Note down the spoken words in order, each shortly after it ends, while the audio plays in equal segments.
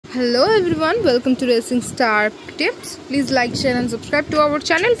Hello everyone, welcome to Racing Star Tips. Please like, share and subscribe to our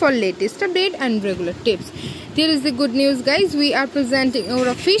channel for latest update and regular tips. Here is the good news guys, we are presenting our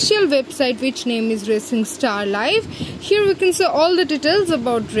official website which name is Racing Star Live. Here we can see all the details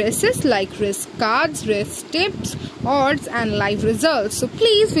about races like race cards, race tips, odds and live results. So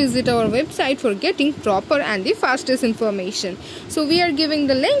please visit our website for getting proper and the fastest information. So we are giving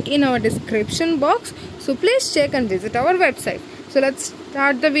the link in our description box. So please check and visit our website. So let's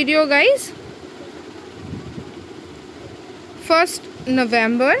start the video guys. 1st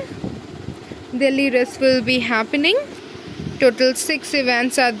November Delhi race will be happening. Total 6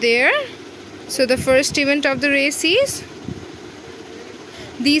 events are there. So the first event of the race is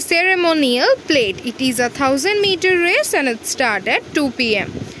the ceremonial plate. It is a 1000-meter race and it starts at 2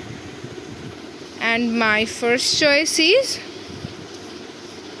 p.m. And my first choice is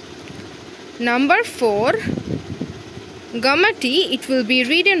number 4 Gamati. It will be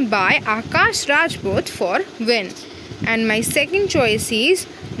ridden by Akash Rajput for win. And my second choice is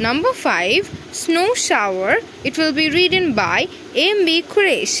number 5 Snow Shower. It will be ridden by MB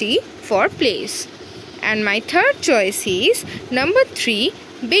Qureshi for place. And my third choice is number 3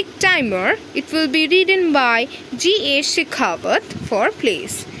 Big Timer. It will be ridden by GA Shekhawat for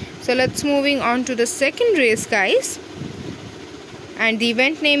place. So let's moving on to the second race guys. And the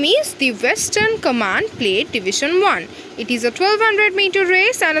event name is the Western Command Plate Division 1. It is a 1200-meter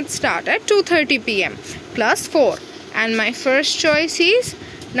race and it starts at 2:30 p.m. plus 4. And my first choice is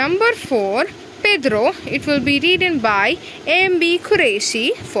number 4 Pedro. It will be ridden by MB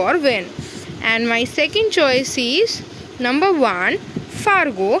Qureshi for win. And my second choice is number 1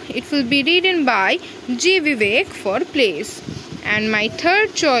 Fargo. It will be ridden by G Vivek for place. And my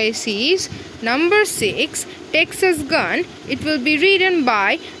third choice is number 6 Texas Gun. It will be ridden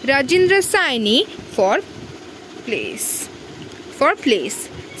by Rajendra Saini for place.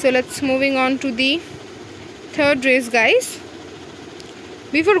 So let's moving on to the third race guys.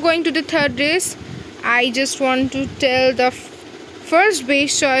 Before going to the third race, I just want to tell the first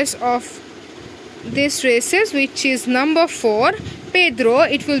base choice of this races, which is number 4 Pedro.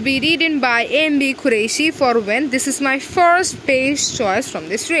 It will be ridden by MB Qureshi for win. This is my first base choice from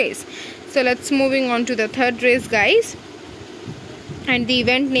this race. So let's moving on to the third race guys. And the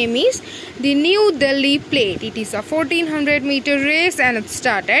event name is the New Delhi Plate. It is a 1400-meter race and it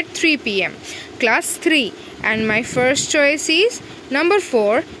starts at 3 p.m. class 3. And my first choice is number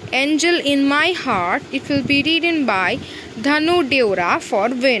 4 Angel in My Heart. It will be ridden by Dhanu Deora for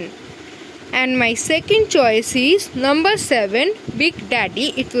win. And my second choice is number 7 Big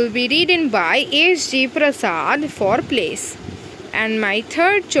Daddy. It will be ridden by SG Prasad for place. And my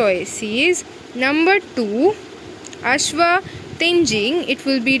third choice is number 2 Ashwa Tinjing. It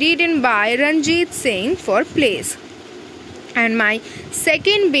will be ridden by Ranjit Singh for place. And my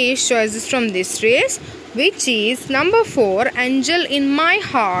second base choice is from this race, which is number 4 Angel in My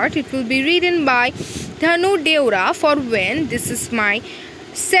Heart. It will be ridden by Dhanu Deora for win. This is my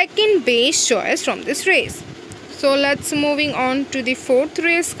second base choice from this race. So let's moving on to the fourth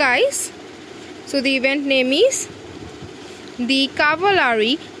race guys. So the event name is the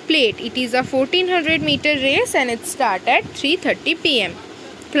Cavalry Plate. It is a 1400-meter race and it starts at 3:30 p.m.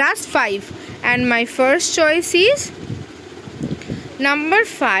 class 5. And my first choice is number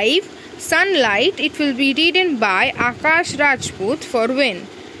 5 Sunlight. It will be ridden by Akash Rajput for win.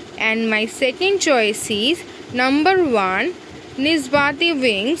 And my second choice is number 1 Nisbati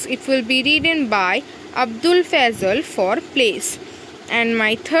Wings. It will be ridden by Abdul Faisal for place. And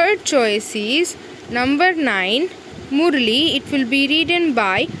my third choice is number 9 Murli. It will be ridden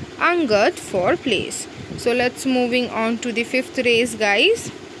by Angad for place. So let's moving on to the fifth race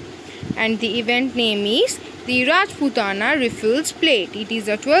guys. And the event name is the Rajputana Rifles Plate. It is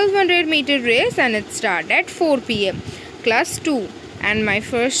a 1200-meter race and it starts at 4 p.m. class 2. And my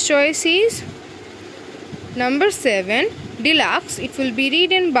first choice is number 7 Deluxe. It will be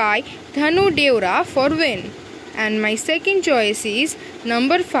ridden by Dhanu Deora for win. And my second choice is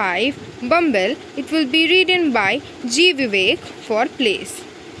number 5 Bumble. It will be ridden by G Vivek for place.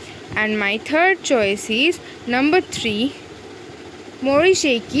 And my third choice is number 3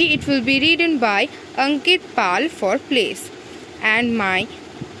 Morisheki. It will be ridden by Ankit Pal for place. And my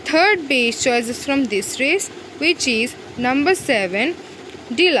third base choice is from this race, which is number 7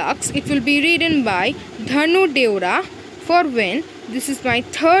 Deluxe. It will be ridden by Dhanu Deora for win. This is my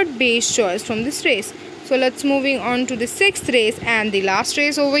third base choice from this race. So let's moving on to the sixth race and the last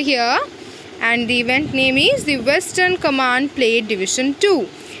race over here. And the event name is the Western Command Plate Division 2.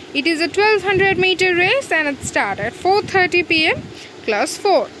 It is a 1200-meter race and it starts at 4:30 p.m. class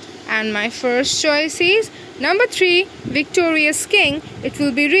 4. And my first choice is number 3, Victorious King. It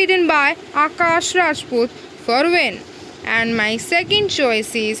will be ridden by Akash Rajput for win. And my second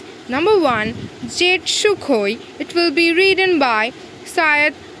choice is number 1, Jet Sukhoi. It will be ridden by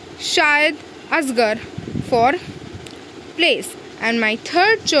Shahid Asghar for place. And my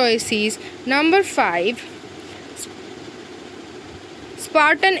third choice is number 5,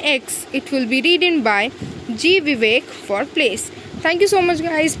 Spartan X. It will be ridden by G Vivek for place. Thank you so much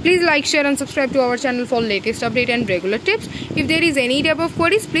guys. Please like, share and subscribe to our channel for latest update and regular tips. If there is any type of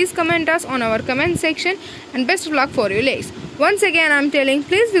queries, please comment us on our comment section, and best of luck for your legs. Once again I'm telling,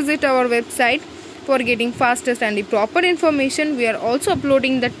 please visit our website for getting fastest and the proper information. We are also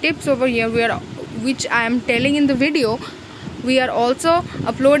uploading the tips over here which I am telling in the video. We are also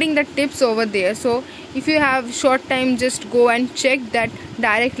uploading the tips over there. So if you have short time, just go and check that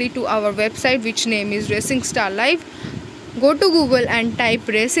directly to our website, which name is Racing Star Live. Go to Google and type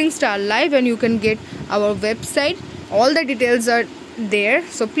Racing Star Live and you can get our website. All the details are there,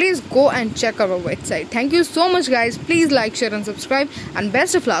 so please go and check our website. Thank you so much guys. Please like, share and subscribe, and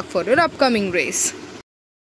best of luck for your upcoming race.